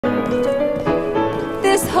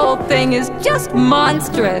This whole thing is just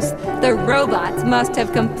monstrous. The robots must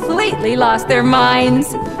have completely lost their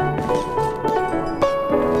minds.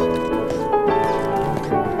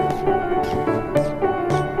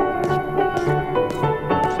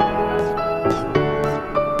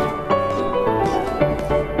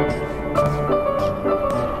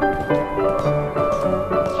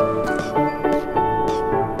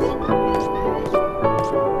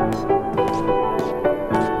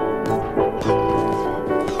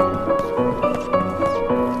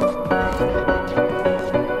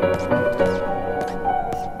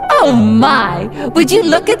 Oh my! Would you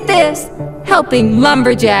look at this? Helping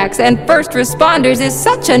lumberjacks and first responders is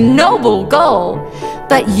such a noble goal.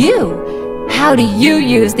 But you, how do you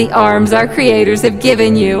use the arms our creators have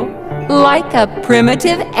given you? Like a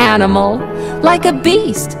primitive animal, like a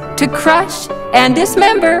beast, to crush and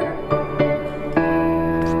dismember.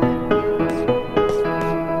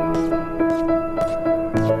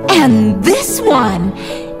 And this one,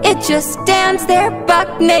 it just stands there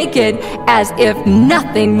buck naked, as if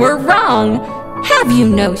nothing were wrong. Have you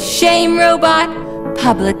no shame, robot?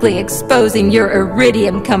 Publicly exposing your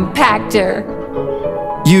iridium compactor.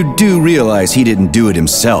 You do realize he didn't do it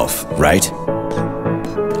himself, right?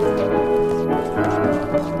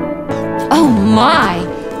 Oh my,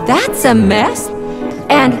 that's a mess.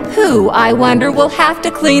 And who, I wonder, will have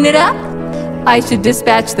to clean it up? I should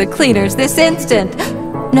dispatch the cleaners this instant.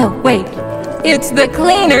 No, wait. It's the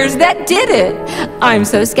cleaners that did it! I'm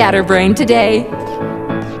so scatterbrained today.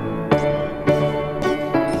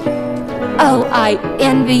 Oh, I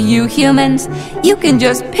envy you humans. You can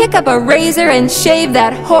just pick up a razor and shave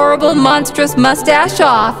that horrible, monstrous mustache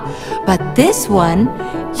off. But this one,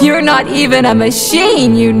 you're not even a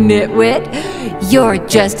machine, you nitwit. You're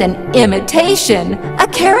just an imitation, a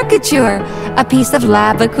caricature, a piece of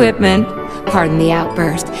lab equipment. Pardon the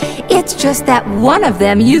outburst. It's just that one of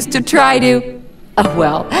them used to try to... Oh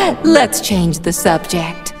well, let's change the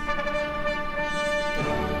subject.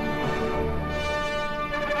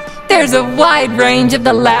 There's a wide range of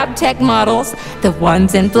the lab tech models. The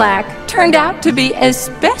ones in black turned out to be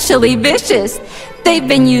especially vicious. They've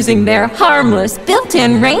been using their harmless,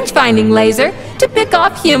 built-in range-finding laser to pick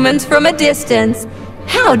off humans from a distance.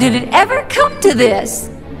 How did it ever come to this?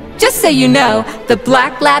 Just so you know, the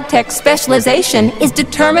Black Lab Tech specialization is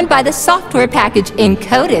determined by the software package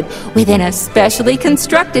encoded within a specially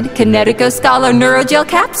constructed Kinetico-Scalo Neurogel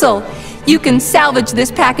capsule. You can salvage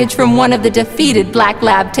this package from one of the defeated Black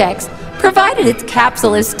Lab Techs, provided its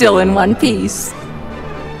capsule is still in one piece.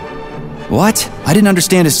 What? I didn't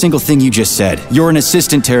understand a single thing you just said. You're an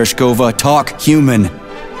assistant, Tereshkova. Talk human.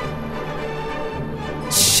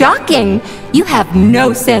 Shocking! You have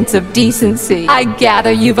no sense of decency. I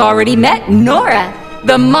gather you've already met Nora,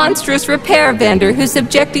 the monstrous repair vendor who's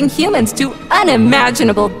subjecting humans to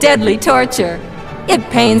unimaginable deadly torture. It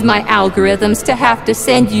pains my algorithms to have to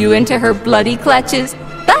send you into her bloody clutches,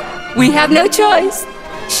 but we have no choice.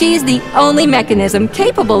 She's the only mechanism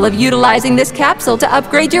capable of utilizing this capsule to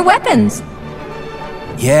upgrade your weapons.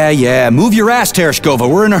 Yeah, move your ass,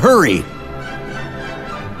 Tereshkova. We're in a hurry.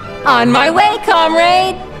 On my way,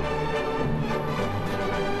 comrade!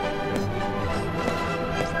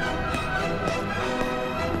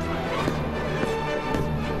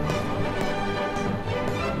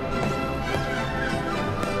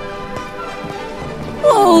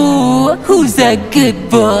 Oh, who's a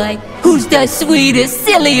good boy? Who's the sweetest,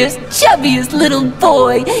 silliest, chubbiest little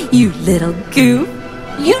boy? You little goof.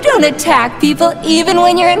 You don't attack people even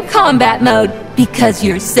when you're in combat mode because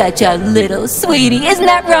you're such a little sweetie, isn't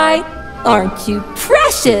that right? Aren't you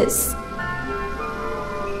precious?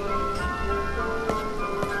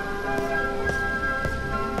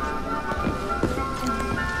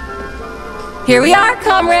 Here we are,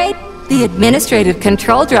 comrade. The administrative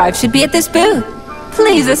control drive should be at this booth.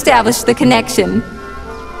 Please establish the connection.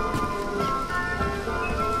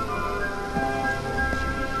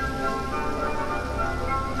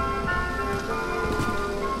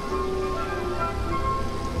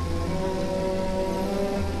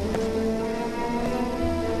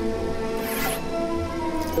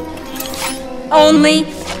 Only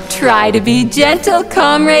try to be gentle,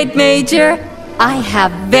 Comrade Major. I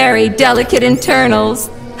have very delicate internals.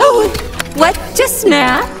 Oh, what just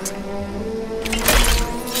snapped?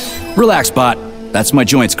 Relax, bot. That's my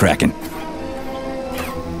joints cracking.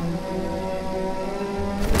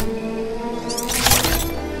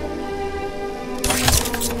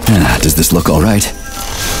 Does this look all right?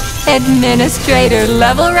 Administrator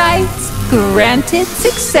level rights granted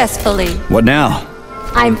successfully. What now?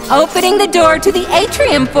 I'm opening the door to the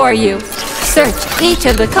atrium for you. Search each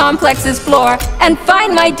of the complex's floor and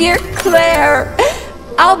find my dear Claire.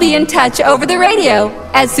 I'll be in touch over the radio.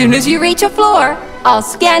 As soon as you reach a floor, I'll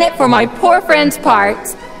scan it for my poor friend's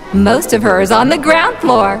parts. Most of her is on the ground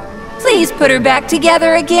floor. Please put her back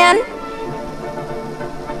together again.